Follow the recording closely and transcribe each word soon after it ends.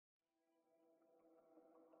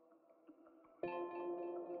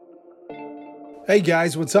Hey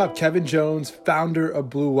guys, what's up? Kevin Jones, founder of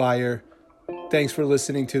Blue Wire. Thanks for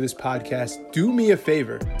listening to this podcast. Do me a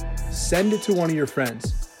favor, send it to one of your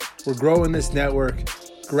friends. We're growing this network,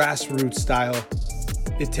 grassroots style.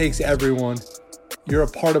 It takes everyone. You're a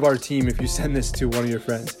part of our team if you send this to one of your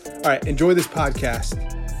friends. All right, enjoy this podcast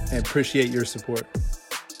and appreciate your support.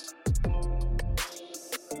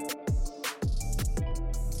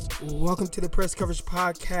 Welcome to the Press Coverage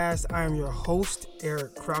Podcast. I am your host,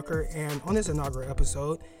 Eric Crocker, and on this inaugural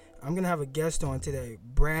episode, I'm going to have a guest on today,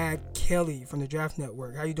 Brad Kelly from the Draft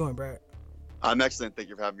Network. How you doing, Brad? I'm excellent. Thank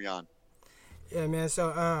you for having me on. Yeah, man.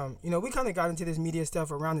 So, we kind of got into this media stuff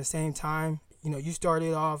around the same time. You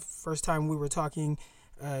started off, first time we were talking,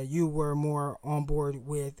 you were more on board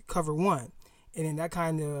with Cover One. And then that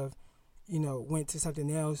kind of, went to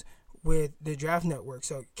something else with the Draft Network.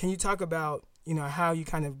 So can you talk about how you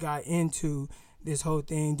kind of got into this whole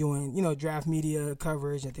thing, doing, draft media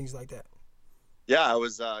coverage and things like that? Yeah, I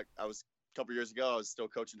was a couple years ago, I was still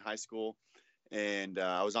coaching high school, and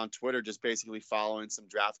I was on Twitter just basically following some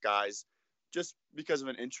draft guys just because of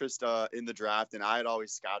an interest in the draft. And I had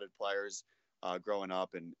always scouted players growing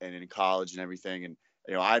up and in college and everything. And,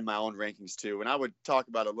 I had my own rankings too. And I would talk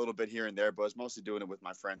about it a little bit here and there, but I was mostly doing it with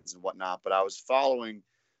my friends and whatnot. But I was following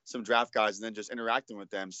some draft guys and then just interacting with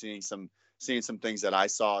them, seeing some things that I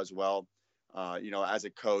saw as well, as a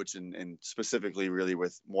coach and specifically really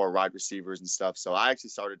with more wide receivers and stuff. So I actually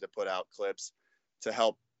started to put out clips to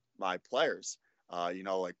help my players,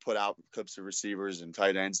 put out clips of receivers and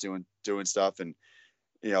tight ends doing stuff and,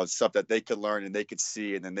 stuff that they could learn and they could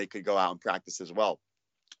see, and then they could go out and practice as well.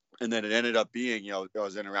 And then it ended up being, I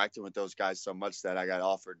was interacting with those guys so much that I got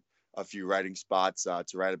offered a few writing spots to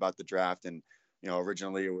write about the draft. And,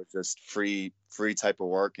 originally it was just free type of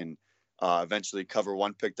work, and eventually Cover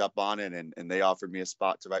One picked up on it, and they offered me a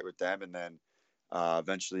spot to write with them. And then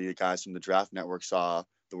eventually the guys from the Draft Network saw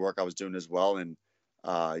the work I was doing as well, and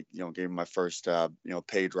gave me my first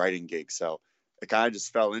paid writing gig. So it kind of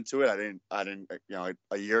just fell into it. I didn't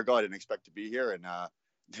a year ago I didn't expect to be here, and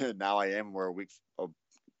now I am. We're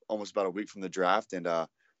almost about a week from the draft, and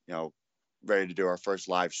ready to do our first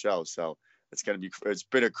live show. So it's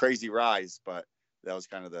been a crazy rise, but that was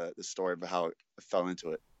kind of the story of how I fell into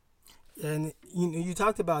it. And you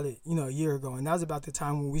talked about it, a year ago, and that was about the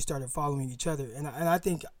time when we started following each other. And I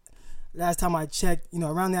think last time I checked,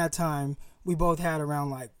 around that time, we both had around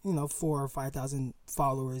 4,000 or 5,000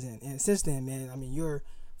 followers. And since then, man, I mean, your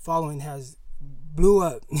following has blew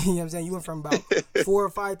up. You know what I'm saying? You went from about 4,000 or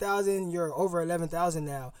 5,000, you're over 11,000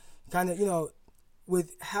 now. Kind of,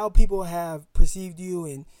 with how people have perceived you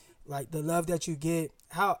and the love that you get,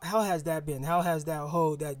 how has that been? How has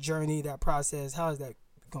that journey, that process, how has that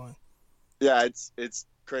gone? Yeah, it's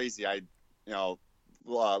crazy.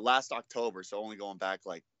 Last October, so only going back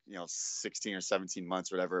 16 or 17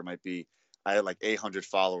 months, whatever it might be, I had 800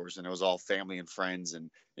 followers, and it was all family and friends and,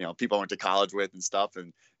 people I went to college with and stuff.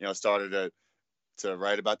 And, started to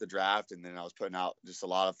write about the draft. And then I was putting out just a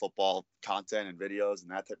lot of football content and videos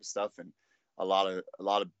and that type of stuff. And a lot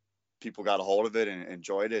of people got a hold of it and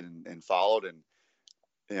enjoyed it and followed. And,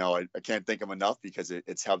 I can't thank them enough, because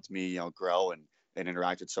it's helped me, grow and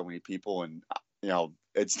interact with so many people. And,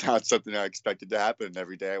 it's not something I expected to happen.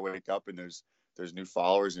 Every day I wake up and there's new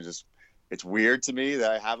followers, and it's weird to me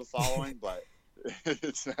that I have a following, but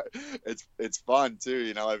it's fun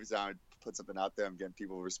too. Every time I put something out there, I'm getting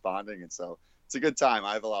people responding. And so it's a good time.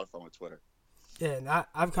 I have a lot of fun with Twitter. Yeah, and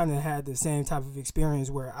I've kind of had the same type of experience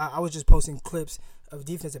where I was just posting clips of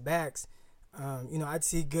defensive backs. I'd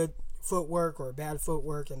see good footwork or bad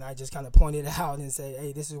footwork, and I just kind of point it out and say,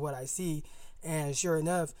 hey, this is what I see. And sure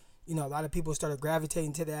enough, a lot of people started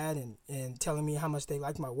gravitating to that and telling me how much they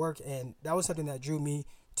liked my work. And that was something that drew me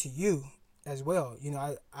to you as well.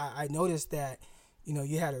 I noticed that,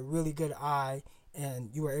 you had a really good eye, and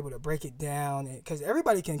you were able to break it down, because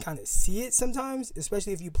everybody can kind of see it sometimes,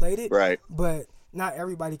 especially if you played it. Right. But not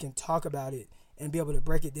everybody can talk about it and be able to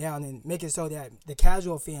break it down and make it so that the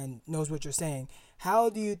casual fan knows what you're saying. How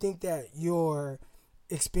do you think that your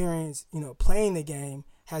experience, playing the game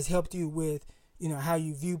has helped you with, how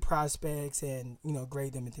you view prospects and,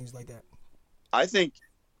 grade them and things like that? I think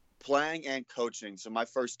playing and coaching. So my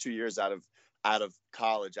first 2 years out of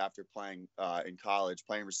college, after playing in college,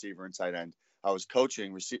 playing receiver and tight end, I was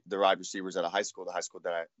coaching the wide receivers at the high school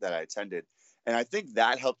that I attended. And I think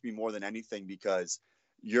that helped me more than anything, because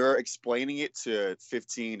you're explaining it to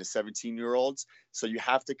 15 to 17-year-olds. So you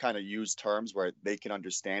have to kind of use terms where they can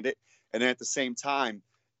understand it. And then at the same time,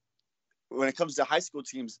 when it comes to high school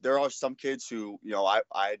teams, there are some kids who,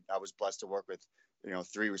 I was blessed to work with,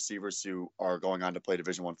 3 receivers who are going on to play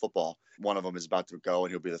Division I football. One of them is about to go,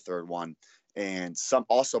 and he'll be the third one. and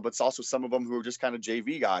but it's also some of them who are just kind of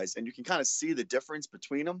JV guys, and you can kind of see the difference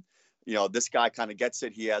between them. This guy kind of gets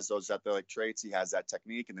it. He has those athletic traits. He has that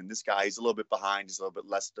technique. And then this guy, he's a little bit behind. He's a little bit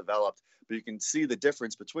less developed. But you can see the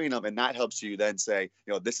difference between them. And that helps you then say,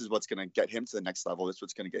 this is what's going to get him to the next level. This is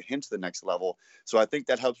what's going to get him to the next level. So I think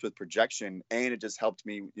that helps with projection. And it just helped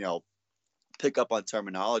me, pick up on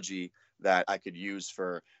terminology that I could use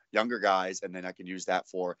for younger guys. And then I could use that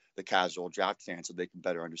for the casual draft fan so they can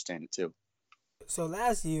better understand it too. So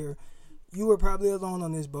last year, you were probably alone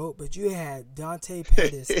on this boat, but you had Dante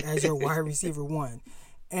Pettis as your wide receiver 1.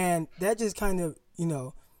 And that just kind of,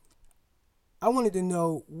 I wanted to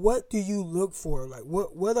know, what do you look for? Like,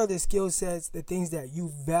 what are the skill sets, the things that you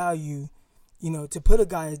value, to put a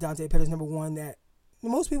guy as Dante Pettis number 1 that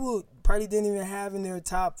most people probably didn't even have in their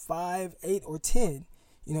top 5, 8, or 10,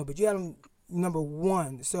 but you had him number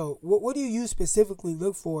 1. So what do you specifically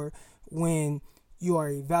look for when you are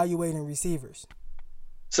evaluating receivers?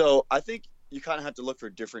 So I think you kind of have to look for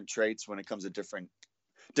different traits when it comes to different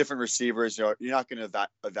receivers. You're not going to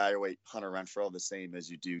evaluate Hunter Renfrow the same as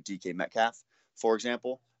you do DK Metcalf, for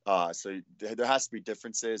example. So there has to be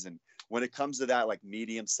differences. And when it comes to that, like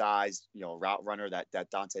medium-sized, route runner that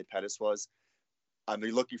Dante Pettis was, I'm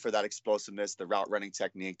looking for that explosiveness, the route running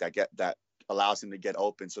technique that allows him to get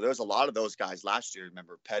open. So there's a lot of those guys last year.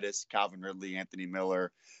 Remember Pettis, Calvin Ridley, Anthony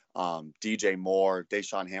Miller, DJ Moore,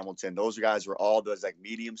 Deshaun Hamilton. Those guys were all those like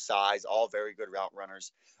medium size, all very good route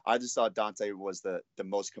runners. I just thought Dante was the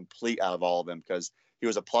most complete out of all of them because he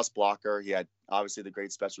was a plus blocker. He had obviously the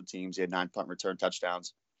great special teams. He had 9 punt return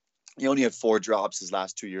touchdowns. He only had 4 drops his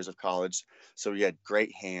last 2 years of college. So he had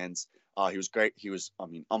great hands. He was great. He was,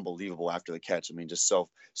 unbelievable after the catch. Just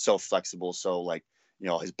so flexible. So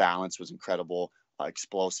his balance was incredible.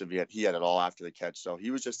 Explosive. He had it all after the catch. So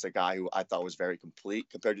he was just a guy who I thought was very complete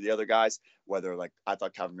compared to the other guys. Whether I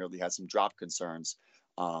thought Calvin Ridley had some drop concerns.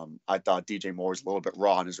 I thought DJ Moore was a little bit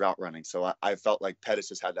raw in his route running. So I felt like Pettis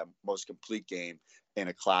just had that most complete game in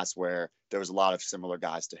a class where there was a lot of similar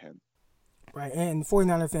guys to him. Right, and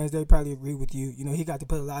 49er fans, they probably agree with you. He got to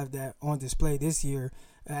put a lot of that on display this year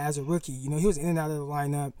as a rookie. He was in and out of the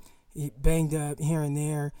lineup. He banged up here and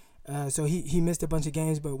there. So he missed a bunch of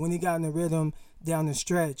games, but when he got in the rhythm down the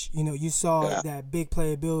stretch, you saw that big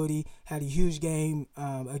playability. Had a huge game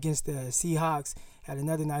against the Seahawks. Had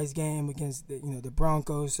another nice game against the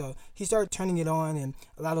Broncos. So he started turning it on, and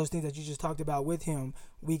a lot of those things that you just talked about with him,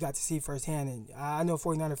 we got to see firsthand. And I know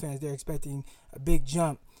 49er fans, they're expecting a big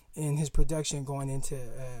jump in his production going into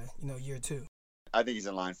year 2. I think he's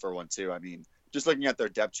in line for one too. Just looking at their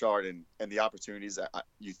depth chart and the opportunities that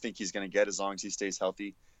you think he's going to get as long as he stays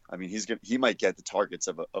healthy. He might get the targets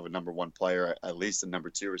of a number 1 player, at least a number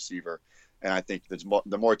 2 receiver. And I think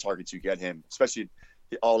the more targets you get him, especially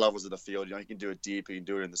at all levels of the field, he can do it deep, he can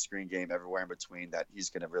do it in the screen game, everywhere in between, that he's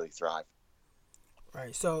going to really thrive.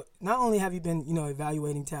 Right. So not only have you been,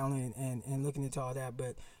 evaluating talent and looking into all that,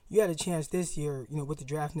 but you had a chance this year, with the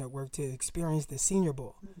Draft Network to experience the Senior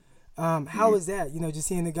Bowl. How was that? Just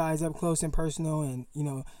seeing the guys up close and personal, and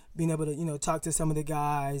being able to talk to some of the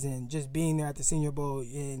guys, and just being there at the Senior Bowl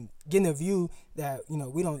and getting a view that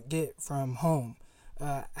we don't get from home.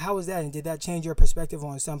 How was that, and did that change your perspective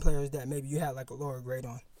on some players that maybe you had like a lower grade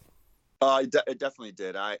on? It definitely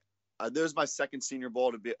did. There's my second Senior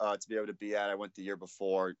Bowl to be able to be at. I went the year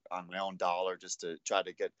before on my own dollar just to try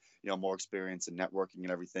to get more experience in networking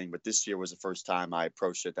and everything. But this year was the first time I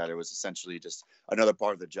approached it that it was essentially just another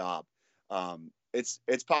part of the job.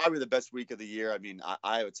 It's probably the best week of the year.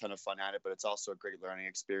 I have a ton of fun at it, but it's also a great learning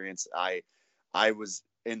experience. I was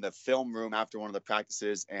in the film room after one of the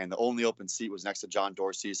practices, and the only open seat was next to John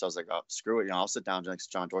Dorsey. So I was like, oh, screw it. I'll sit down next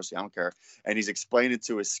to John Dorsey. I don't care. And he's explaining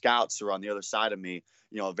to his scouts who are on the other side of me,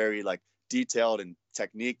 very detailed and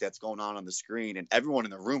technique that's going on the screen. And everyone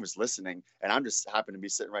in the room is listening. And I'm just happen to be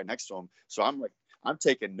sitting right next to him. So I'm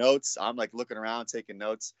taking notes. I'm looking around, taking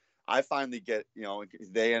notes. I finally get,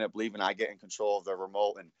 they end up leaving. I get in control of the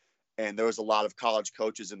remote, and there was a lot of college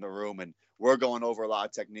coaches in the room, and we're going over a lot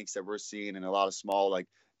of techniques that we're seeing and a lot of small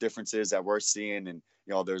differences that we're seeing. And,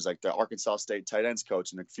 there's the Arkansas State tight ends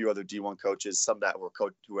coach and a few other D1 coaches, some that were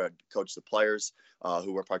who had coached the players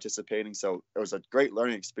who were participating. So it was a great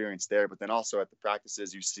learning experience there. But then also at the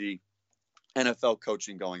practices, you see NFL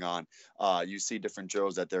coaching going on. You see different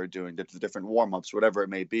drills that they're doing, different warm-ups, whatever it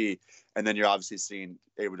may be. And then you're obviously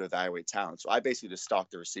able to evaluate talent. So I basically just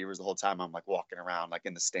stalk the receivers the whole time. I'm walking around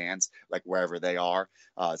in the stands, wherever they are,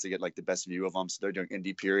 to get the best view of them. So they're doing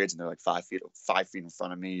indie periods, and they're 5 feet in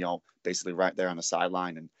front of me, basically right there on the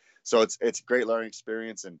sideline. And so it's a great learning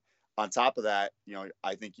experience. And on top of that,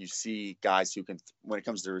 I think you see guys who can, when it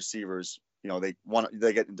comes to receivers,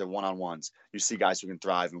 they get into one-on-ones. You see guys who can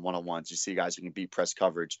thrive in one-on-ones. You see guys who can beat press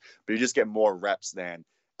coverage, but you just get more reps than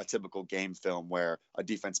a typical game film where a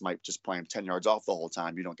defense might just play him 10 yards off the whole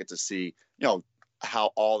time. You don't get to see,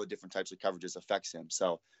 how all the different types of coverages affects him.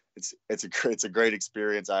 So it's a great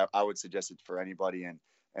experience. I would suggest it for anybody.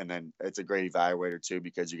 And then it's a great evaluator too,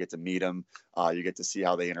 because you get to meet them. You get to see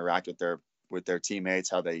how they interact with their teammates,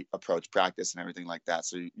 how they approach practice and everything like that.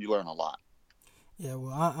 So you learn a lot. Yeah,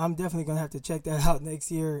 well, I'm definitely going to have to check that out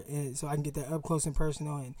next year, and so I can get that up close and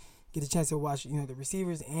personal and get a chance to watch, the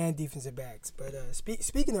receivers and defensive backs. But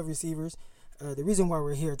speaking of receivers, the reason why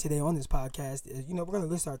we're here today on this podcast is, we're going to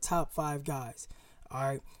list our top 5 guys. All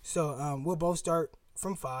right, so we'll both start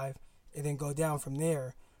from 5 and then go down from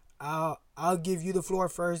there. I'll give you the floor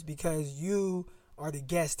first because you are the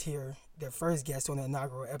guest here, the first guest on the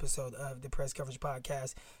inaugural episode of the Press Coverage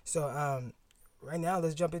Podcast. So right now,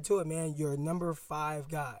 let's jump into it, man. Your number 5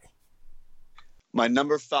 guy. My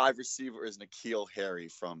number 5 receiver is N'Keal Harry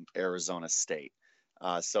from Arizona State.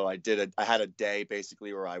 So I had a day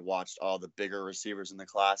basically where I watched all the bigger receivers in the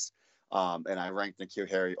class, and I ranked N'Keal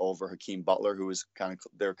Harry over Hakeem Butler, who is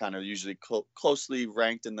they're kind of usually closely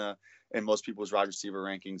ranked in most people's wide receiver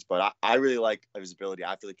rankings. But I really like his ability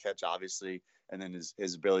after the catch, obviously, and then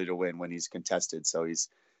his ability to win when he's contested. So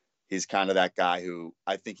he's kind of that guy who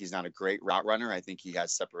I think he's not a great route runner. I think he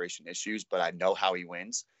has separation issues, but I know how he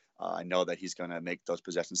wins. I know that he's going to make those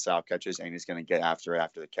possession-style catches, and he's going to get after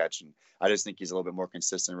the catch. And I just think he's a little bit more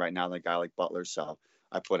consistent right now than a guy like Butler, so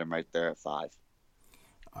I put him right there at 5.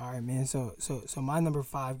 All right, man. So my number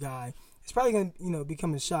 5 guy is probably going to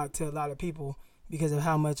become a shock to a lot of people because of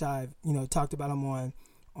how much I've talked about him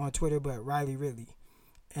on Twitter. But Riley Ridley,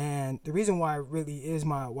 and the reason why Ridley is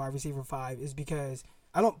my wide receiver 5 is because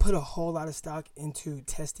I don't put a whole lot of stock into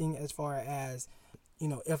testing as far as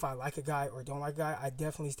if I like a guy or don't like a guy. I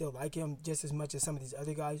definitely still like him just as much as some of these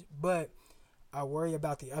other guys, but I worry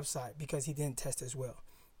about the upside because he didn't test as well.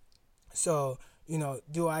 So,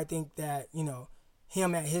 do I think that,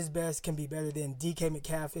 him at his best can be better than DK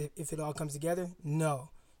Metcalf if it all comes together? No.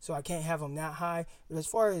 So I can't have him that high. But as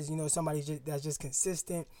far as, somebody that's just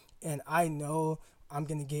consistent, and I know I'm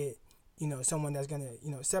going to get, someone that's going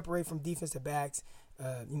to, separate from defensive backs,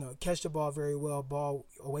 catch the ball very well, ball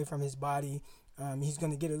away from his body. He's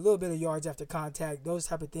going to get a little bit of yards after contact, those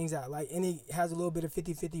type of things that I like. And he has a little bit of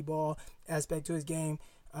 50-50 ball aspect to his game.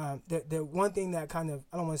 The one thing that kind of,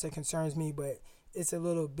 I don't want to say concerns me, but it's a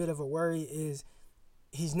little bit of a worry is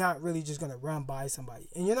he's not really just going to run by somebody.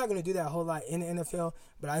 And you're not going to do that a whole lot in the NFL,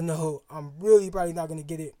 but I know I'm really probably not going to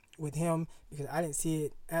get it with him because I didn't see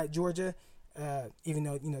it at Georgia, even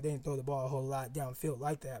though, they didn't throw the ball a whole lot downfield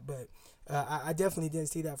like that. But I definitely didn't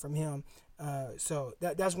see that from him. So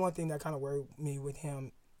that's one thing that kind of worried me with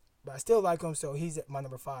him. But I still like him, so he's at my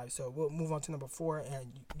number 5. So we'll move on to number 4,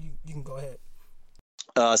 and you can go ahead.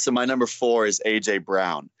 So my number 4 is A.J.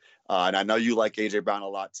 Brown. And I know you like A.J. Brown a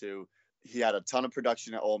lot too. He had a ton of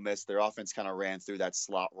production at Ole Miss. Their offense kind of ran through that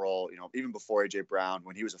slot role. Even before A.J. Brown,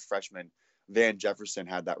 when he was a freshman, Van Jefferson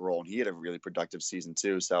had that role, and he had a really productive season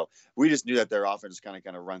too. So we just knew that their offense was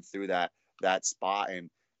kind of run through that spot.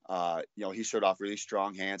 And he showed off really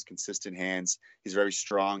strong hands, consistent hands. He's very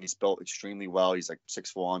strong. He's built extremely well. He's like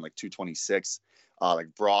 6'1", like 226,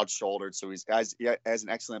 like broad-shouldered. So he has an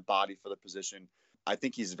excellent body for the position. I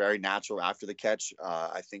think he's very natural after the catch.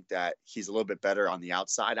 I think that he's a little bit better on the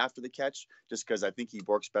outside after the catch, just because I think he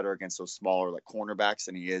works better against those smaller like cornerbacks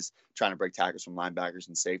than he is trying to break tackles from linebackers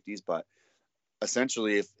and safeties. But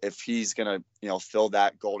essentially, if he's gonna fill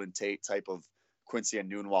that Golden Tate type of Quincy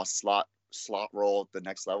Enunwa slot role at the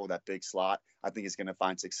next level, that big slot, I think he's going to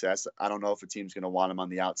find success. I don't know if a team's going to want him on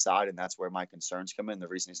the outside, and that's where my concerns come in. The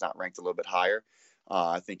reason he's not ranked a little bit higher,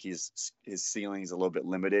 I think his ceiling is a little bit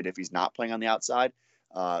limited if he's not playing on the outside.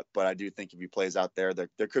 But I do think if he plays out there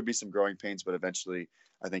could be some growing pains, but eventually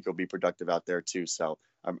I think he'll be productive out there too. So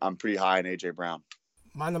I'm pretty high on A.J. Brown.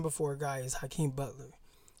 My number 4 guy is Hakeem Butler.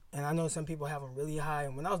 And I know some people have him really high.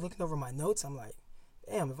 And when I was looking over my notes, I'm like,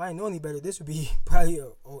 damn, if I didn't know any better, this would be probably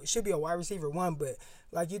it should be a wide receiver 1. But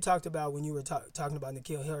like you talked about when you were talking about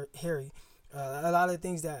N'Keal Harry, a lot of the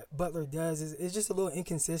things that Butler does is just a little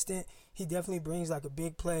inconsistent. He definitely brings like a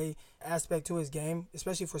big play aspect to his game,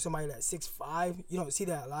 especially for somebody that's 6'5". You don't see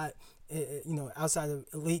that a lot, outside of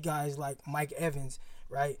elite guys like Mike Evans,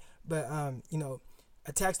 right? But,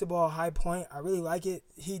 attacks the ball high point. I really like it.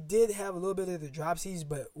 He did have a little bit of the dropsies,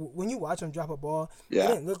 but when you watch him drop a ball, It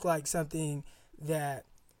didn't look like something that,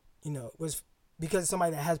 was because of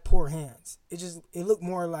somebody that has poor hands. It looked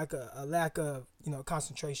more like a lack of,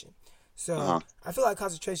 concentration. So I feel like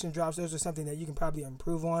concentration drops, those are something that you can probably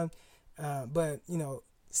improve on. But,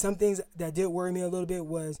 some things that did worry me a little bit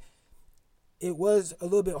was it was a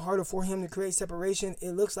little bit harder for him to create separation.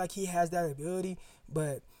 It looks like he has that ability,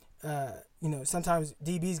 but sometimes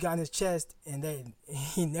DBs got in his chest and then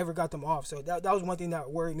he never got them off. So that was one thing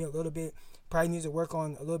that worried me a little bit. Probably needs to work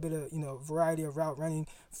on a little bit of variety of route running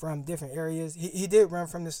from different areas. He did run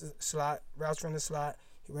from the slot, routes from the slot.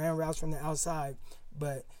 He ran routes from the outside,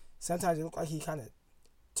 but sometimes it looked like he kind of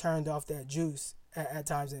turned off that juice at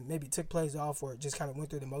times and maybe took plays off or just kind of went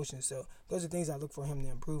through the motions. So those are things I look for him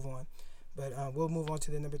to improve on. But we'll move on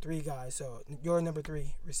to the number 3 guy. So your number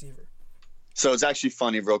 3 receiver. So it's actually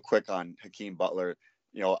funny, real quick, on Hakeem Butler.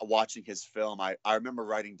 Watching his film, I remember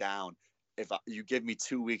writing down, if you give me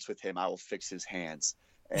 2 weeks with him, I will fix his hands.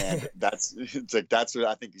 And that's what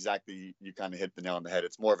I think exactly. You kind of hit the nail on the head.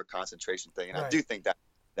 It's more of a concentration thing, and right. I do think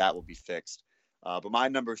that will be fixed. But my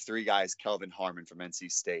number 3 guy is Kelvin Harmon from NC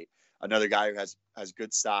State. Another guy who has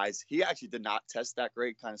good size. He actually did not test that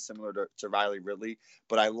great, kind of similar to Riley Ridley,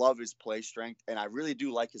 but I love his play strength, and I really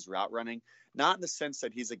do like his route running. Not in the sense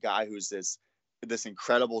that he's a guy who's this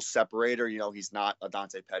incredible separator. He's not a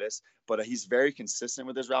Dante Pettis, but he's very consistent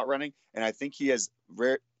with his route running, and I think he has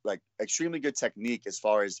extremely good technique as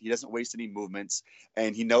far as he doesn't waste any movements,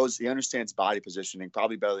 and he understands body positioning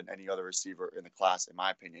probably better than any other receiver in the class, in my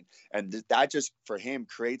opinion. And that just, for him,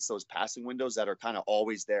 creates those passing windows that are kind of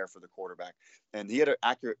always there for the quarterback. And he had an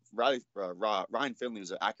accurate Ryan Finley was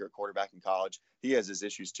an accurate quarterback in college. He has his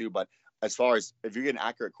issues too, but as far as if you get an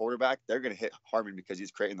accurate quarterback, they're going to hit Harmon because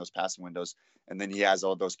he's creating those passing windows, and then he has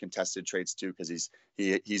all those contested traits too because he's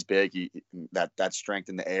big. That strength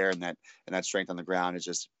in the air and that strength on the ground is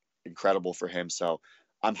just incredible for him. So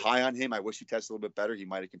I'm high on him. I wish he tested a little bit better. He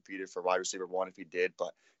might have competed for wide receiver 1 if he did,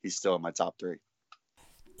 but he's still in my top 3.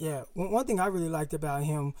 Yeah, one thing I really liked about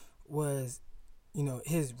him was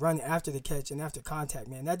his run after the catch and after contact.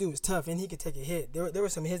 Man, that dude was tough, and he could take a hit. There were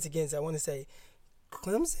some hits against, I want to say,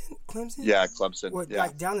 Clemson? Yeah, Clemson. Where, yeah.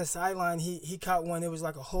 Like down the sideline, he caught one. It was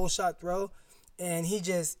like a whole shot throw, and he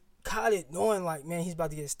just caught it knowing like, man, he's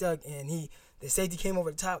about to get stuck. And the safety came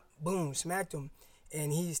over the top, boom, smacked him,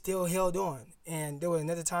 and he still held on. And there was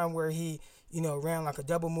another time where he, ran like a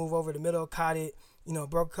double move over the middle, caught it,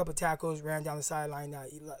 broke a couple tackles, ran down the sideline. Now,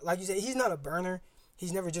 like you said, he's not a burner.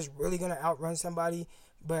 He's never just really going to outrun somebody.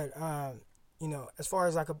 But, as far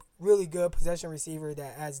as like a really good possession receiver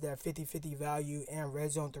that adds that 50-50 value and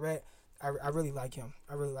red zone threat, I really like him.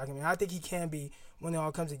 And I think he can be, when it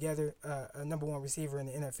all comes together, a number 1 receiver in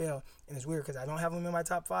the NFL. And it's weird because I don't have him in my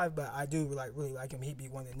top 5, but I do really like him. He'd be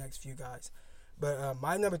one of the next few guys. But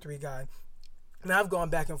my number 3 guy, and I've gone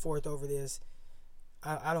back and forth over this.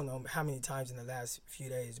 I don't know how many times in the last few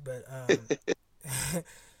days, but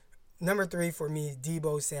number 3 for me is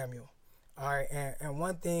Deebo Samuel. All right, and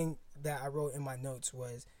one thing that I wrote in my notes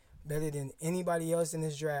was, better than anybody else in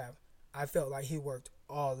this draft, I felt like he worked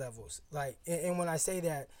all levels. Like, and when I say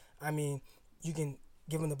that, I mean you can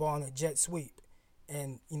give him the ball in a jet sweep,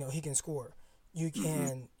 and he can score. You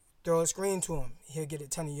can throw a screen to him; he'll get a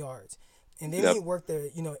ton of yards. And then he worked the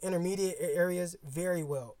intermediate areas very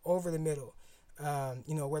well, over the middle.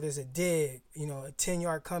 Where there's a dig, a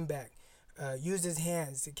 10-yard comeback. Used his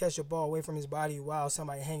hands to catch the ball away from his body while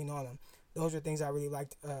somebody hanging on him. Those are things I really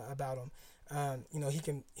liked about him.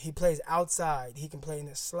 He plays outside. He can play in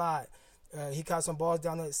the slot. He caught some balls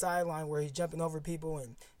down the sideline where he's jumping over people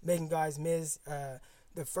and making guys miss.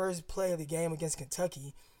 The first play of the game against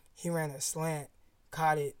Kentucky, he ran a slant,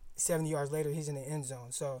 caught it. 70 yards later, he's in the end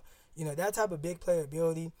zone. So, that type of big play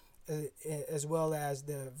ability, as well as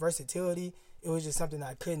the versatility, it was just something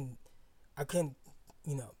I couldn't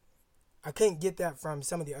get that from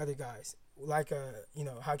some of the other guys, like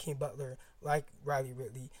Hakeem Butler, like Riley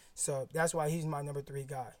Ridley. So that's why he's my number 3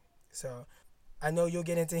 guy. So I know you'll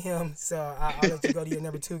get into him, so I'll let you go to your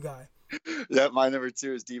number 2 guy. Yeah, my number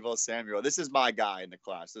 2 is Deebo Samuel. This is my guy in the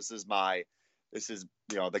class. This is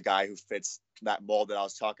the guy who fits that mold that I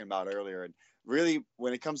was talking about earlier. And really,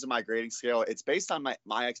 when it comes to my grading scale, it's based on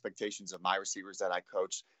my expectations of my receivers that I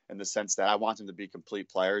coach, in the sense that I want them to be complete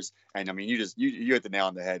players. And I mean, you hit the nail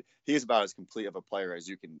on the head. He is about as complete of a player as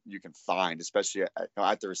you can find, especially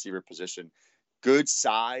at the receiver position. Good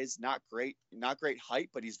size, not great height,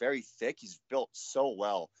 but he's very thick. He's built so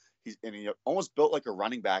well. He almost built like a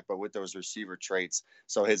running back, but with those receiver traits.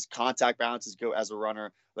 So his contact balance is good as a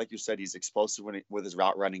runner. Like you said, he's explosive with his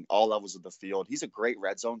route running, all levels of the field. He's a great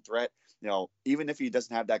red zone threat. Even if he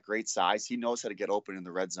doesn't have that great size, he knows how to get open in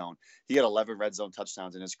the red zone. He had 11 red zone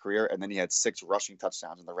touchdowns in his career, and then he had 6 rushing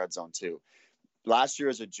touchdowns in the red zone too. Last year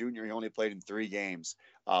as a junior, he only played in 3 games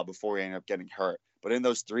before he ended up getting hurt. But in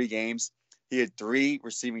those 3 games, He had 3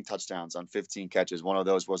 receiving touchdowns on 15 catches. One of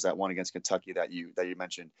those was that one against Kentucky that you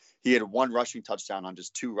mentioned. He had 1 rushing touchdown on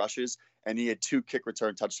just 2 rushes, and he had 2 kick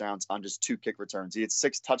return touchdowns on just 2 kick returns. He had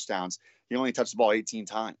 6 touchdowns. He only touched the ball 18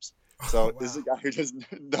 times. So wow. This is a guy who just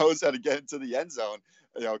knows how to get into the end zone,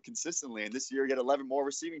 consistently. And this year he had 11 more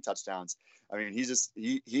receiving touchdowns. I mean,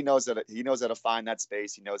 he knows how to find that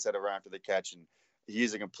space. He knows how to run after the catch, and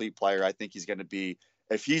he's a complete player. I think he's going to be,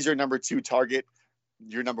 if he's your number 2 target,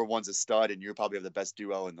 your number 1's a stud, and you probably have the best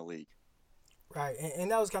duo in the league. Right, and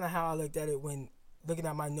that was kind of how I looked at it when looking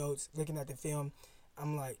at my notes, looking at the film.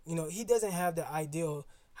 I'm like, he doesn't have the ideal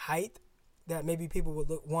height that maybe people would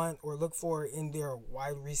look for in their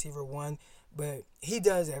wide receiver 1, but he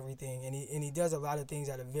does everything, and he does a lot of things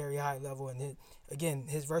at a very high level. And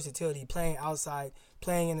his versatility, playing outside,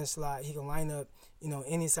 playing in the slot, he can line up,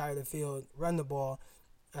 any side of the field, run the ball.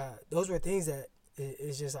 Those were things that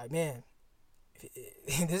it's just like, man,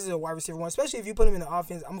 this is a wide receiver 1, especially if you put him in the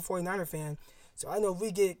offense. I'm a 49er fan, so I know if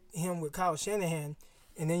we get him with Kyle Shanahan,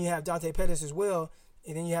 and then you have Dante Pettis as well,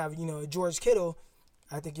 and then you have, George Kittle,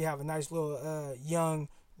 I think you have a nice little young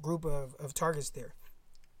group of targets there.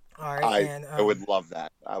 All right, I would love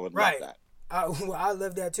that. I would love that. I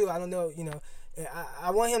love that too. I don't know, I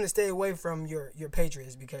want him to stay away from your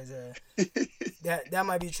Patriots, because that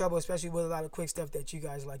might be trouble, especially with a lot of quick stuff that you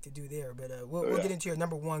guys like to do there. But we'll get into your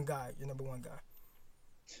number 1 guy. Your number 1 guy.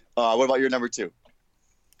 What about your number 2?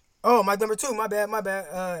 Oh, my number 2. My bad.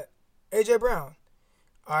 AJ Brown.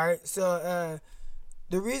 All right. So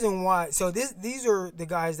the reason why. So these are the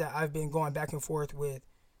guys that I've been going back and forth with.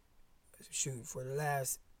 For the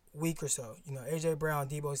last week or so. AJ Brown,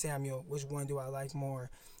 Deebo Samuel. Which one do I like more?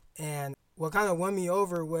 And what kind of won me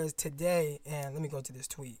over was today. And let me go to this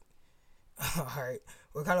tweet. All right.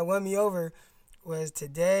 What kind of won me over was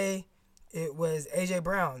today. It was AJ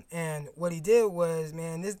Brown, and what he did was,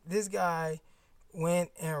 man, this guy went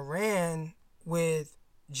and ran with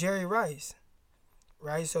Jerry Rice,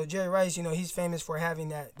 right? So Jerry Rice, he's famous for having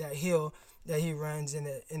that hill that he runs in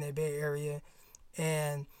the Bay Area,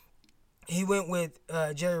 and he went with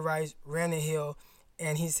Jerry Rice, ran the hill,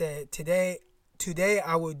 and he said, today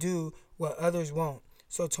I will do what others won't,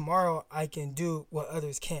 so tomorrow I can do what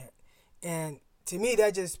others can't. And to me,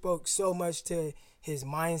 that just spoke so much to his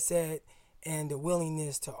mindset and the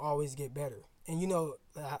willingness to always get better. And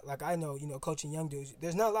like I know, coaching young dudes,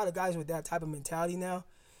 there's not a lot of guys with that type of mentality now.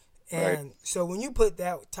 And right. So when you put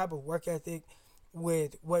that type of work ethic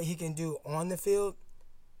with what he can do on the field,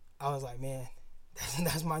 I was like, man,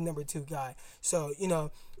 that's my number 2 guy. So,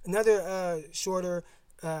 another shorter,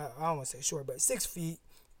 I don't want to say short, but 6 feet,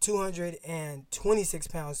 226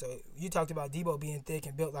 pounds. So you talked about Deebo being thick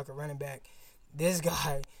and built like a running back. This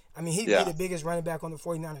guy, I mean, he'd be the biggest running back on the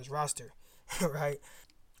 49ers roster. Right,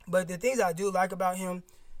 but the things I do like about him,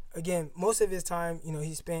 again, most of his time,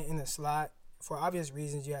 he spent in the slot for obvious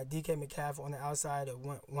reasons. You had DK Metcalf on the outside of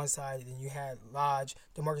one side, and then you had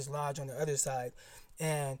DeMarcus Lodge on the other side,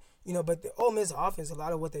 and but the Ole Miss offense, a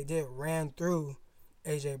lot of what they did ran through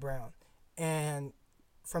AJ Brown, and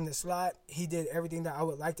from the slot, he did everything that I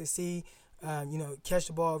would like to see. Catch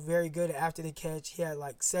the ball very good after the catch. He had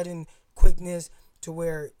like sudden quickness to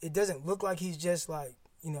where it doesn't look like he's just like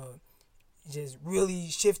just really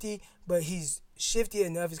shifty, but he's shifty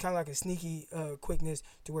enough. It's kind of like a sneaky quickness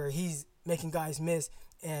to where he's making guys miss.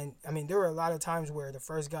 And, I mean, there were a lot of times where the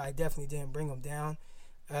first guy definitely didn't bring him down.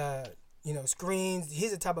 Screens. He's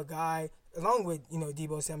the type of guy, along with,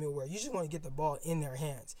 Deebo Samuel, where you just want to get the ball in their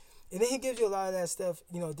hands. And then he gives you a lot of that stuff,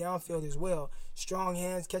 downfield as well. Strong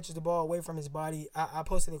hands, catches the ball away from his body. I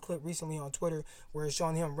posted a clip recently on Twitter where it's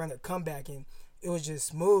showing him run a comeback, and it was just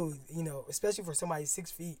smooth, especially for somebody 6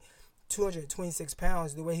 feet. 226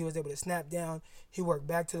 pounds, the way he was able to snap down, he worked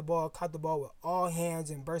back to the ball, caught the ball with all hands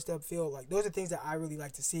and burst up field. Like, those are things that I really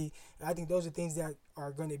like to see. And I think those are things that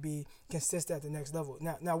are going to be consistent at the next level.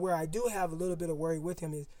 Now, where I do have a little bit of worry with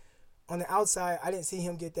him is on the outside, I didn't see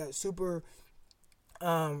him get that super,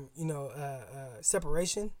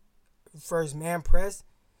 separation for his man press.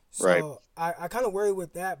 So right. I kind of worry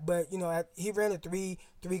with that, but he ran a three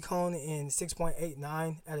cone in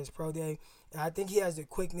 6.89 at his pro day, and I think he has the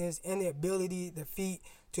quickness and the ability, the feet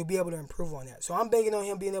to be able to improve on that. So I'm banking on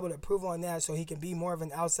him being able to improve on that, so he can be more of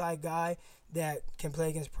an outside guy that can play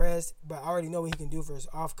against press. But I already know what he can do for his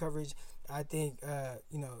off coverage. I think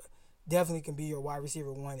definitely can be your wide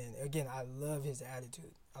receiver 1. And again, I love his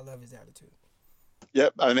attitude.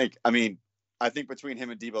 Yep, I think between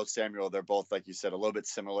him and Deebo Samuel, they're both, like you said, a little bit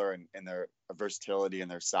similar in their versatility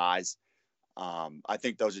and their size. I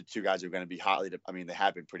think those are 2 guys who are going to be they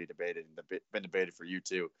have been pretty debated and been debated for you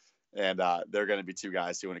too. And they're going to be 2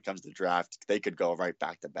 guys who, when it comes to the draft, they could go right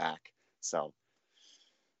back to back. So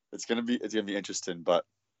it's gonna be interesting. But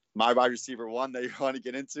my wide receiver one that you want to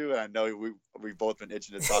get into, and I know we've both been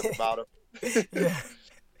itching to talk about him.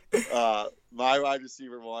 My wide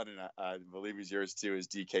receiver one, and I believe he's yours too, is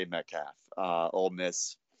DK Metcalf, Ole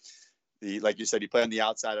Miss. Like you said, he played on the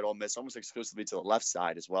outside at Ole Miss, almost exclusively to the left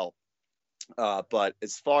side as well. But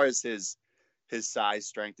as far as his size,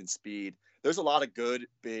 strength, and speed, there's a lot of good,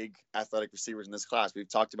 big, athletic receivers in this class. We've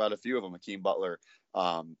talked about a few of them: Hakeem Butler,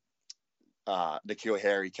 N'Keal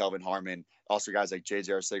Harry, Kelvin Harmon, also guys like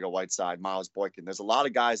J.J. Arcega-Whiteside, Miles Boykin. There's a lot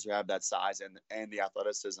of guys who have that size and the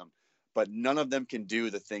athleticism, but none of them can do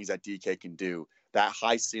the things that DK can do. That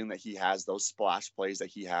high ceiling that he has, those splash plays that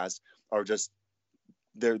he has, are just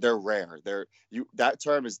they're rare. That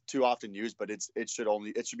term is too often used, but it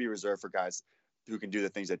should be reserved for guys who can do the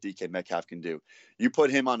things that DK Metcalf can do. You put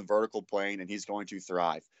him on a vertical plane and he's going to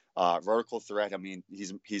thrive. Vertical threat. I mean,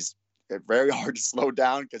 he's very hard to slow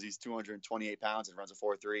down because he's 228 pounds and runs a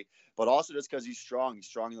 4.3, but also just because he's strong. He's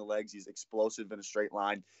strong in the legs. He's explosive in a straight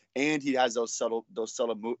line, and he has those subtleties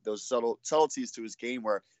to his game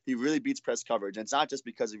where he really beats press coverage. And it's not just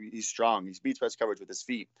because he's strong. He beats press coverage with his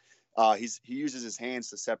feet. He uses his hands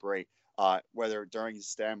to separate, whether during his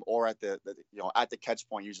stem or at the catch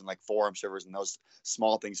point, using like forearm shivers, and those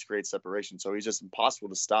small things create separation. So he's just impossible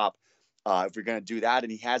to stop. If you're going to do that,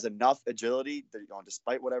 and he has enough agility,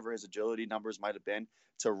 despite whatever his agility numbers might have been,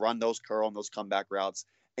 to run those curl and those comeback routes.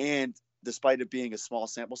 And despite it being a small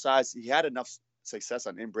sample size, he had enough success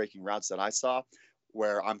on in-breaking routes that I saw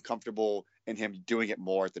where I'm comfortable in him doing it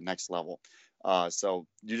more at the next level. So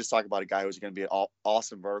you just talk about a guy who's going to be an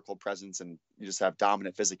awesome vertical presence, and you just have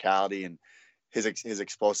dominant physicality, and his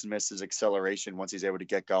explosiveness, his acceleration once he's able to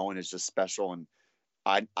get going is just special. And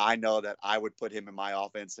I know that I would put him in my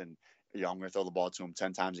offense, and I'm going to throw the ball to him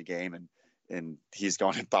 10 times a game, and he's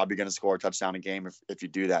probably going to score a touchdown a game if you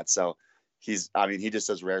do that. So he just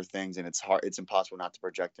does rare things, and it's impossible not to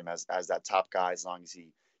project him as that top guy as long as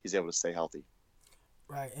he's able to stay healthy.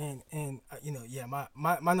 Right. And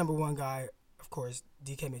my number one guy, of course,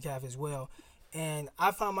 DK Metcalf as well. And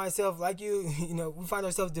I find myself, like you, we find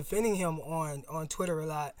ourselves defending him on Twitter a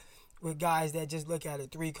lot with guys that just look at a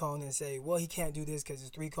 3-cone and say, well, he can't do this because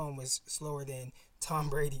his 3-cone was slower than Tom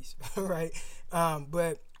Brady's, right?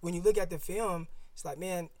 But when you look at the film, it's like,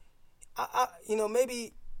 man,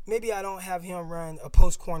 maybe I don't have him run a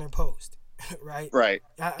corner post, right? Right.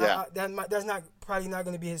 That's probably not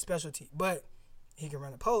going to be his specialty, but he can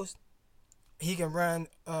run a post. He can run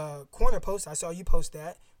a corner post. I saw you post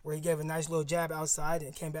that, where he gave a nice little jab outside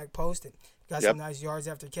and came back post and got some nice yards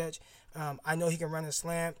after catch. I know he can run a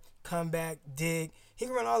slant, come back, dig. He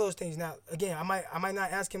can run all those things. Now, again, I might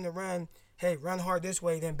not ask him to run hard this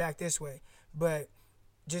way, then back this way. But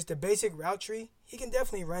just the basic route tree, he can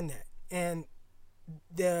definitely run that. And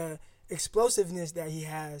the explosiveness that he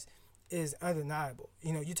has is undeniable.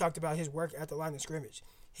 You talked about his work at the line of scrimmage.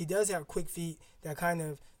 He does have quick feet that kind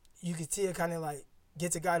of, you can see it kind of like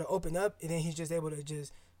gets a guy to open up, and then he's just able to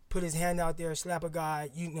just put his hand out there, slap a guy,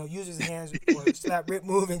 use his hands or slap, rip,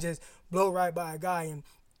 move, and just blow right by a guy. And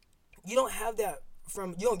you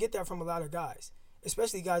don't get that from a lot of guys,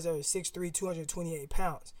 especially guys that are 6'3", 228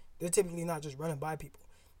 pounds. They're typically not just running by people.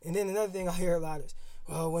 And then another thing I hear a lot is,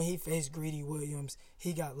 when he faced Greedy Williams,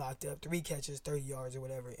 he got locked up, 3 catches, 30 yards or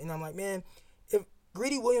whatever. And I'm like, man, if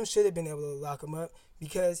Greedy Williams should have been able to lock him up,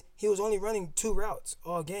 because he was only running 2 routes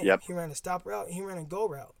all game. Yep. He ran a stop route, and he ran a go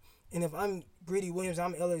route. And if I'm Greedy Williams,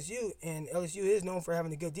 I'm LSU, and LSU is known for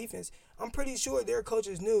having a good defense, I'm pretty sure their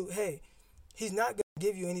coaches knew, hey, he's not going to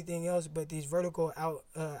give you anything else but these vertical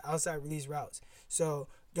outside release routes. So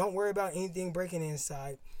don't worry about anything breaking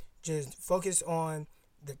inside. Just focus on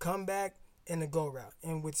the comeback and the go route.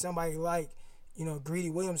 And with somebody like, Greedy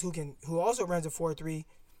Williams, who also runs a 4.3,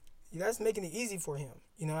 that's making it easy for him.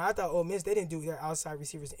 I thought Ole Miss, they didn't do their outside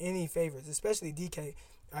receivers any favors, especially DK.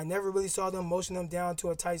 I never really saw them motion them down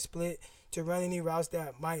to a tight split to run any routes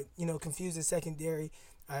that might, confuse the secondary.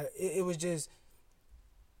 It was just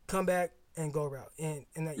come back and go route. And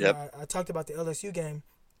I talked about the LSU game.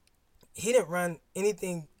 He didn't run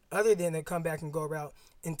anything other than a come back and go route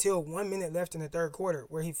until 1 minute left in the third quarter,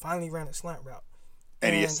 where he finally ran a slant route.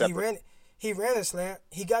 And he ran a slant.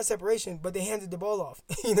 He got separation, but they handed the ball off.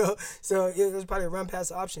 So it was probably a run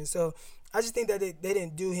pass option. So I just think that they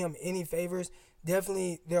didn't do him any favors.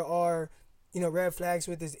 Definitely, there are red flags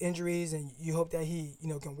with his injuries, and you hope that he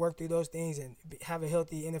can work through those things and have a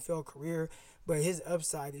healthy NFL career. But his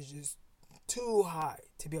upside is just too high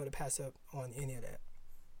to be able to pass up on any of that.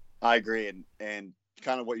 I agree, and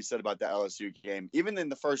kind of what you said about the LSU game. Even in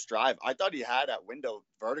the first drive, I thought he had that window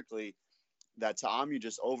vertically that Ta'amu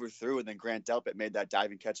just overthrew, and then Grant Delpit made that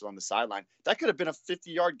diving catch along the sideline. That could have been a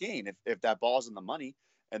 50-yard gain if that ball's in the money.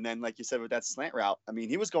 And then, like you said, with that slant route, I mean,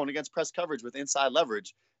 he was going against press coverage with inside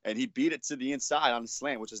leverage, and he beat it to the inside on a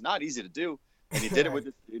slant, which is not easy to do. And he did it with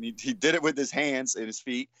he did it with his hands and his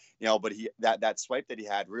feet, But that swipe that he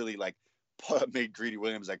had really like made Greedy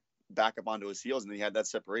Williams like back up onto his heels, and then he had that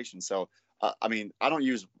separation. So I mean, I'm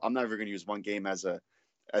never going to use one game as a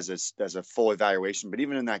full evaluation, but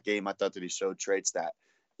even in that game, I thought that he showed traits that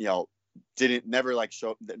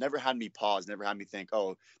never had me pause, never had me think,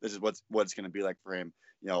 oh, this is what it's going to be like for him,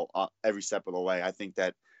 every step of the way. I think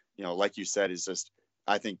that, like you said, is just,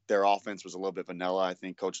 I think their offense was a little bit vanilla. I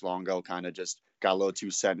think Coach Longo kind of just got a little too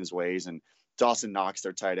set in his ways. And Dawson Knox,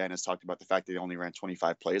 their tight end, has talked about the fact that he only ran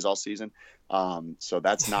 25 plays all season. So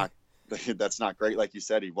that's not great. Like you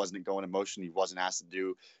said, he wasn't going in motion. He wasn't asked to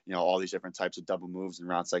do, all these different types of double moves and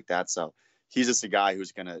routes like that. So he's just a guy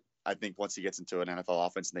who's going to, I think once he gets into an NFL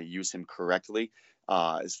offense and they use him correctly,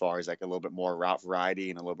 as far as like a little bit more route variety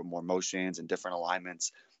and a little bit more motions and different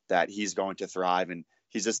alignments, that he's going to thrive. And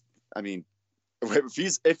he's just, I mean,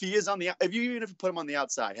 if you put him on the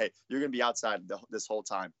outside, hey, you're going to be outside this whole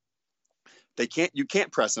time. You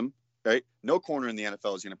can't press him, right? No corner in the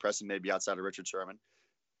NFL is going to press him, maybe outside of Richard Sherman.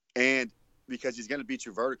 And because he's going to beat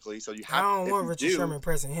you vertically, so you have. I don't want Richard Sherman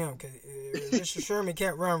pressing him because Richard Sherman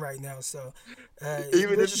can't run right now. So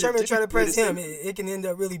even Richard Sherman trying to press him, it can end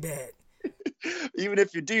up really bad. Even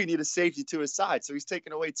if you do, you need a safety to his side. So he's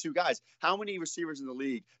taking away two guys. How many receivers in the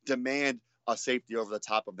league demand a safety over the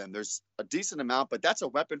top of them? There's a decent amount, but that's a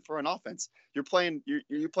weapon for an offense. You're playing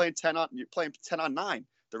 10 on 9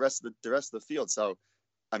 the rest of the field. So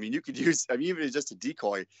I mean, you could use, even if it's just a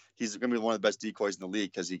decoy, he's going to be one of the best decoys in the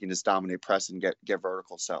league because he can just dominate press and get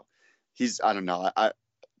vertical. So I don't know.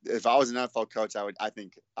 If I was an NFL coach, I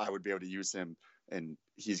think I would be able to use him, and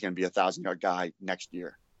he's going to be a 1,000-yard guy next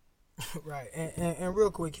year. Right. And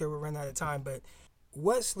real quick here, we're running out of time, but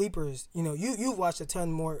what sleepers, you've watched a ton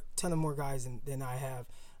of more guys than I have.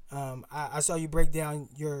 I saw you break down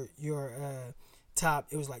your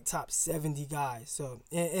top 70 guys. So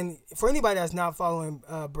and for anybody that's not following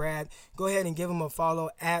Brad, go ahead and give him a follow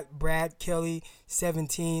at Brad Kelly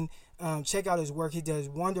 17. Check out his work. He does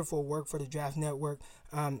wonderful work for the Draft Network.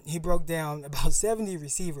 He broke down about 70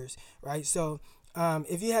 receivers, right? So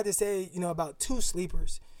if you had to say, about two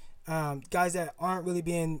sleepers, guys that aren't really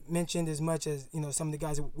being mentioned as much as, some of the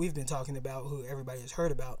guys that we've been talking about, who everybody has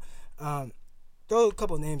heard about, throw a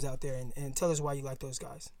couple names out there and tell us why you like those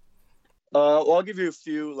guys. Well, I'll give you a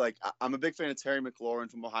few. Like, I'm a big fan of Terry McLaurin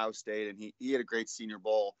from Ohio State, and he had a great Senior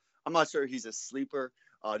Bowl. I'm not sure he's a sleeper,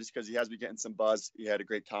 just because he has been getting some buzz. He had a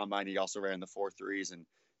great combine. He also ran the 4.3s, and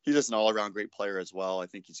he's just an all-around great player as well. I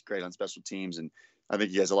think he's great on special teams, and I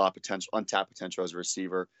think he has a lot of potential, untapped potential as a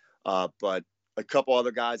receiver. But a couple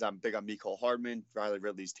other guys, I'm big on Mecole Hardman, Riley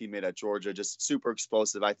Ridley's teammate at Georgia, just super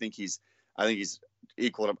explosive. I think he's at least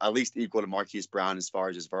equal to Marquise Brown as far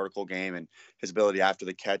as his vertical game and his ability after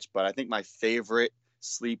the catch. But I think my favorite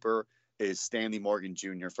sleeper is Stanley Morgan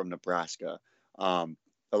Jr. from Nebraska. A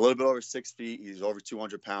little bit over 6 feet. He's over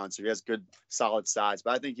 200 pounds, so he has good, solid size.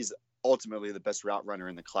 But I think he's ultimately the best route runner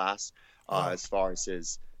in the class as far as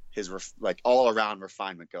his all around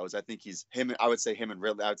refinement goes. I think I would say him and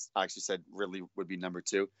Ridley. I actually said Ridley would be number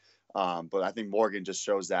 2. But I think Morgan just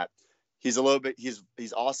shows that he's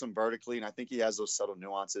awesome vertically, and I think he has those subtle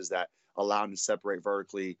nuances that allow him to separate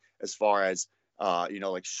vertically as far as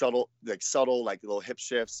subtle little hip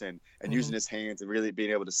shifts and using his hands and really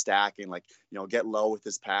being able to stack and get low with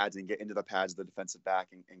his pads and get into the pads of the defensive back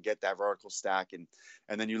and get that vertical stack.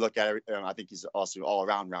 And then you look at it, I think he's also all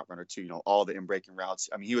around route runner too, all the in-breaking routes.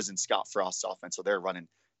 I mean, he was in Scott Frost's offense, so they're running,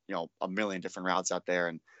 a million different routes out there.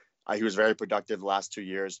 And he was very productive the last 2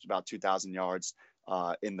 years, about 2,000 yards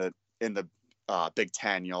in the Big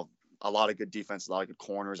Ten. A lot of good defense, a lot of good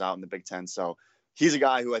corners out in the Big Ten. So he's a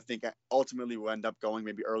guy who I think ultimately will end up going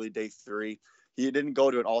maybe early day 3. He didn't go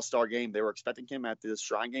to an all-star game. They were expecting him at the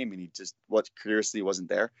Shrine game, and he just curiously wasn't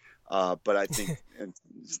there. But I think,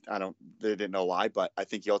 they didn't know why, but I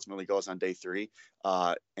think he ultimately goes on day 3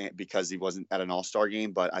 because he wasn't at an all-star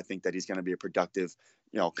game. But I think that he's going to be a productive,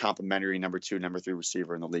 complimentary number 2, number 3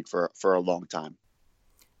 receiver in the league for a long time.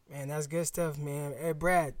 Man, that's good stuff, man. Hey,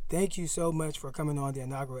 Brad, thank you so much for coming on the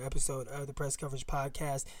inaugural episode of the Press Coverage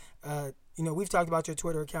Podcast. We've talked about your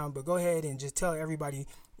Twitter account, but go ahead and just tell everybody,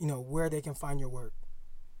 where they can find your work.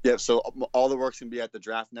 Yeah, so all the work's going to be at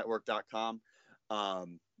thedraftnetwork.com.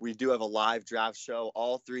 We do have a live draft show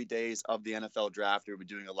all 3 days of the NFL draft. We'll be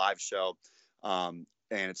doing a live show, and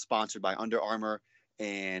it's sponsored by Under Armour,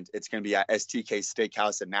 and it's going to be at STK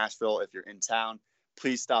Steakhouse in Nashville. If you're in town,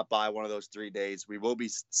 please stop by one of those 3 days. We will be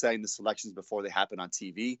setting the selections before they happen on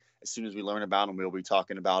TV. As soon as we learn about them, we'll be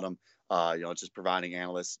talking about them. Just providing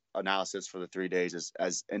analysis for the 3 days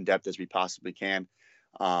as in depth as we possibly can.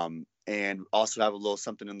 And also have a little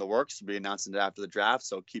something in the works to be announcing it after the draft.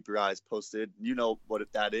 So keep your eyes posted. You know what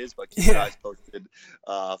that is, but keep your eyes posted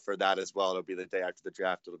for that as well. It'll be the day after the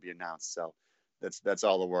draft. It'll be announced. So that's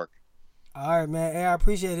all the work. All right, man. Hey, I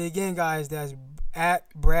appreciate it again, guys. That's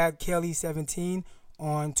at Brad Kelly 17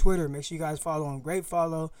 on Twitter. Make sure you guys follow him. Great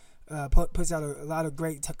follow. Puts out a lot of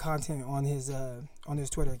great content on his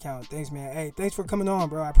Twitter account. Thanks, man. Hey, thanks for coming on,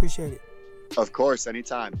 bro. I appreciate it. Of course,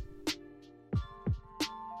 anytime.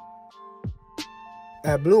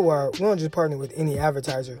 At Blue Wire, we don't just partner with any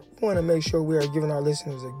advertiser. We want to make sure we are giving our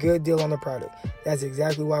listeners a good deal on the product. That's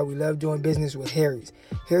exactly why we love doing business with Harry's.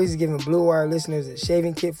 Harry's is giving Blue Wire listeners a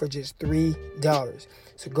shaving kit for just $3.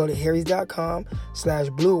 So go to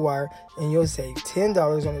harrys.com/Blue Wire and you'll save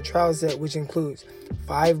 $10 on the trial set, which includes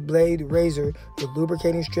 5-blade razor with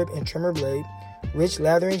lubricating strip and trimmer blade, rich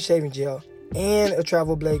lathering shaving gel, and a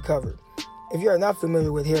travel blade cover. If you are not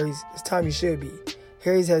familiar with Harry's, it's time you should be.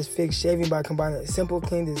 Harry's has fixed shaving by combining a simple,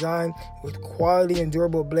 clean design with quality and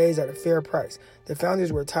durable blades at a fair price. The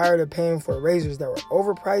founders were tired of paying for razors that were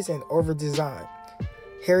overpriced and over-designed.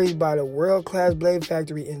 Harry's bought a world-class blade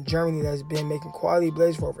factory in Germany that has been making quality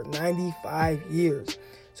blades for over 95 years.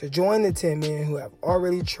 So join the 10 million who have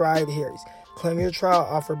already tried Harry's. Claim your trial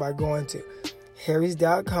offer by going to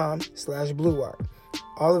harrys.com/Blue Wire.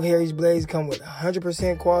 All of Harry's blades come with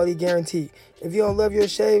 100% quality guarantee. If you don't love your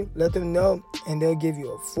shave, let them know and they'll give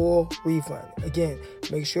you a full refund. Again,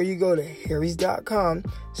 make sure you go to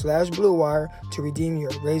harrys.com/Blue Wire to redeem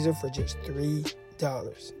your razor for just $3.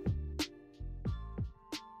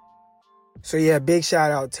 So yeah, big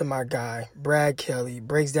shout out to my guy, Brad Kelly.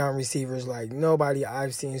 Breaks down receivers like nobody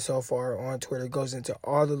I've seen so far on Twitter. Goes into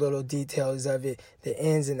all the little details of it, the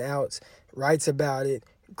ins and outs, writes about it.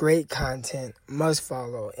 Great content, must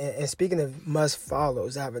follow. And speaking of must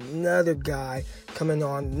follows, I have another guy coming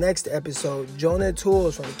on next episode, Jonah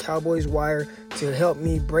Tools from the Cowboys Wire, to help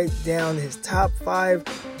me break down his top 5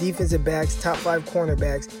 defensive backs, top 5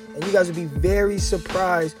 cornerbacks. And you guys will be very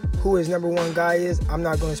surprised who his number 1 guy is. I'm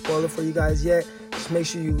not going to spoil it for you guys yet. Just make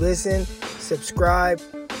sure you listen, subscribe,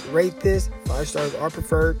 rate this. 5 stars are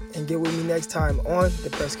preferred. And get with me next time on the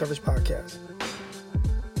Press Coverage Podcast.